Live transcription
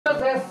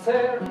Mas é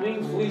certo,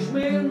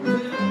 infelizmente,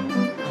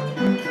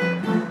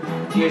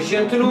 que a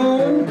gente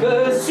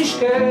nunca se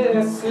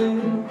esquece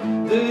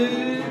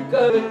de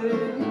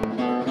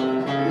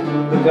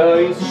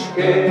quem se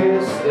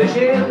esquece da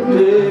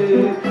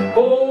gente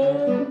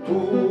com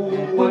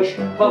tuas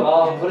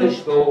palavras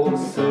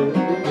doces.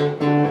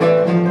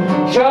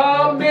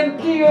 Já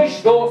mentias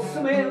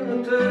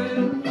docemente,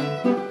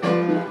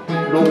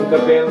 nunca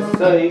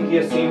pensei que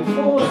assim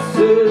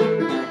fosse,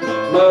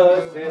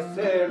 mas é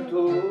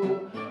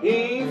certo,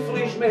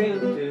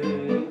 infelizmente,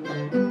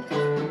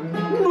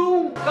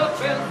 nunca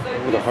pensei.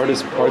 One of the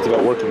hardest parts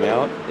about working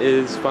out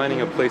is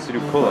finding a place to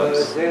do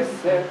pull-ups. So I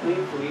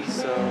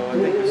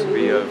think this would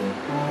be a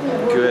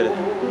good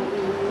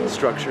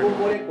structure.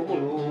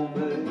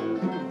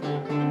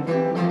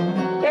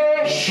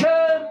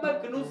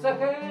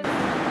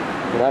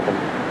 What happened?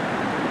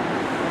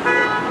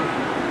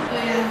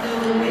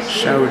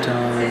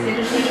 Showtime.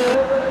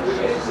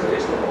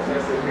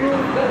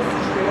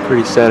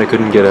 Pretty sad I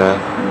couldn't get a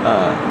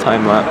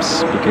time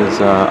lapse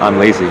because I'm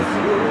lazy.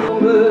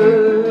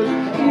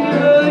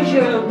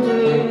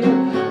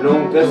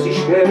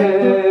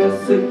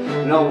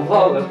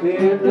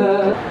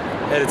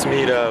 Headed to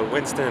meet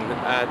Winston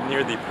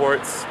near the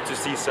ports to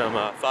see some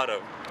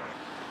Fado,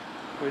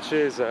 which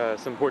is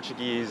some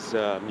Portuguese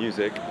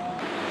music.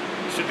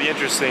 Should be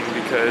interesting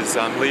because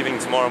I'm leaving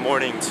tomorrow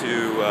morning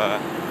to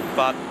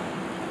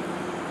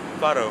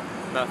Fado,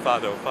 not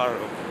Fado, Fado,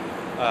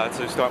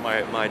 to start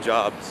my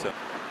job.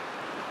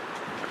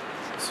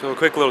 So a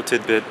quick little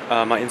tidbit,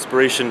 my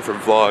inspiration for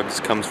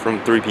vlogs comes from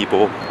 3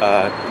 people.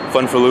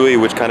 Fun for Louie,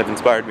 which kind of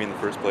inspired me in the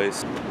first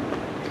place.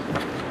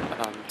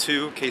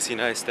 2, Casey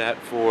Neistat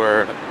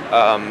for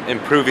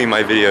improving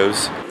my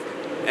videos.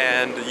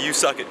 And You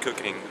Suck at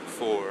Cooking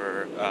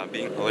for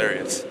being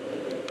hilarious.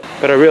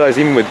 But I realized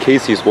even with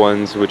Casey's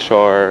ones, which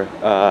are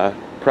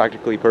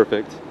practically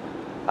perfect,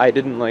 I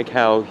didn't like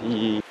how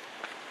he...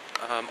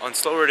 on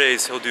slower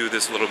days he'll do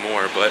this a little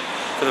more, but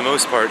for the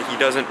most part he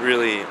doesn't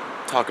really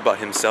talk about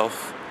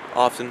himself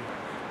often,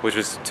 which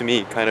is to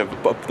me kind of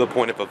the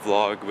point of a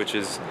vlog, which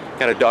is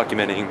kind of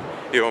documenting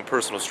your own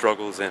personal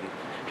struggles and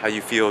how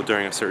you feel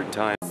during a certain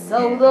time.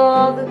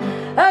 Saudade,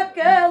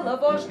 aquela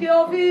voz que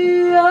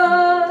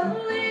ouvia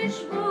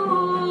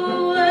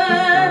Lisbon.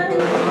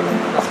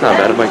 It's not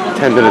bad, I'm like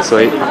 10 minutes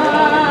late.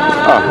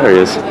 Oh, there he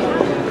is.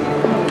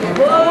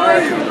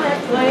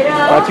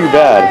 Not too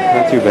bad,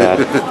 not too bad.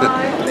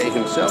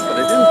 Himself, but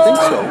I didn't think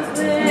so.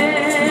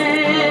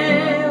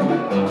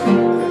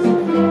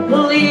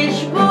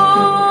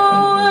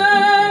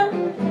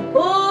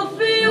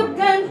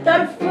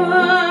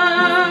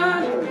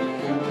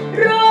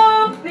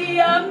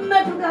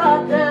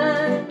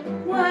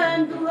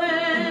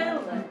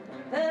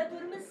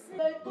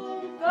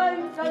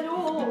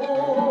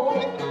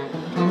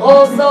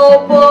 Rosa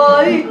ao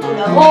peito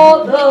na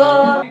roda.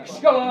 Não fique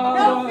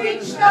escalado.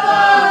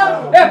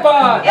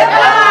 Epá!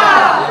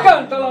 Epá!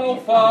 Canta lá o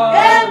fado.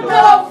 Canta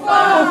lá o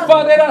fado. O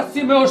fado era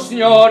assim, meus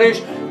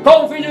senhores,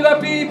 com o vinho da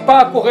pipa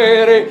a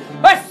correr.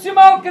 Esse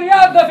mal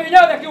criado da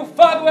vinhada que o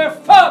fado é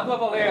fado a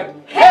valer.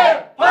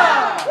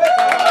 Epá!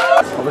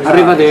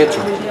 Arrivederci.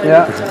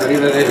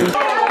 Arrivederci.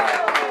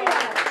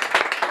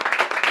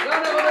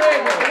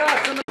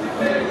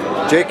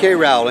 J.K.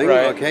 Rowling,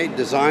 Right. okay,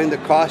 designed the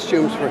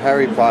costumes for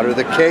Harry Potter,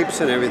 the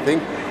capes and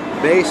everything,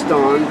 based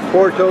on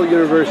Porto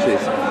universities.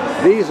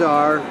 These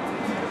are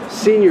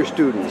senior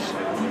students.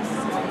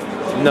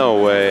 No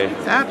way.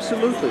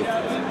 Absolutely.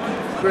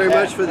 Very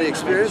much for the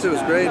experience. It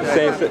was great.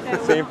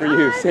 Same for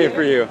you, same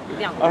for you.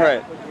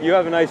 Alright, you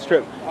have a nice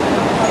trip.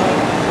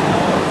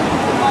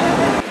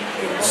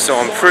 So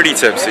I'm pretty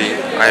tipsy.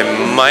 I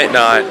might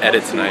not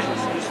edit tonight.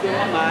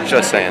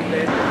 Just saying.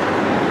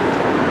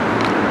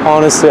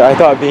 Honestly, I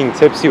thought being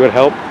tipsy would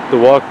help the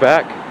walk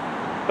back.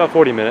 About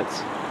 40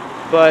 minutes.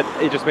 But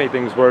it just made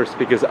things worse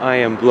because I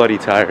am bloody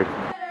tired.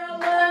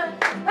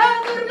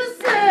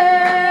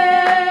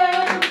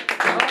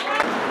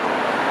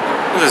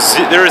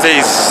 There is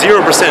a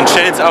 0%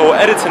 chance I will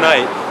edit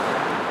tonight,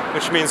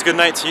 which means good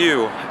night to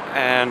you,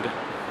 and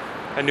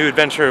a new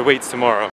adventure awaits tomorrow.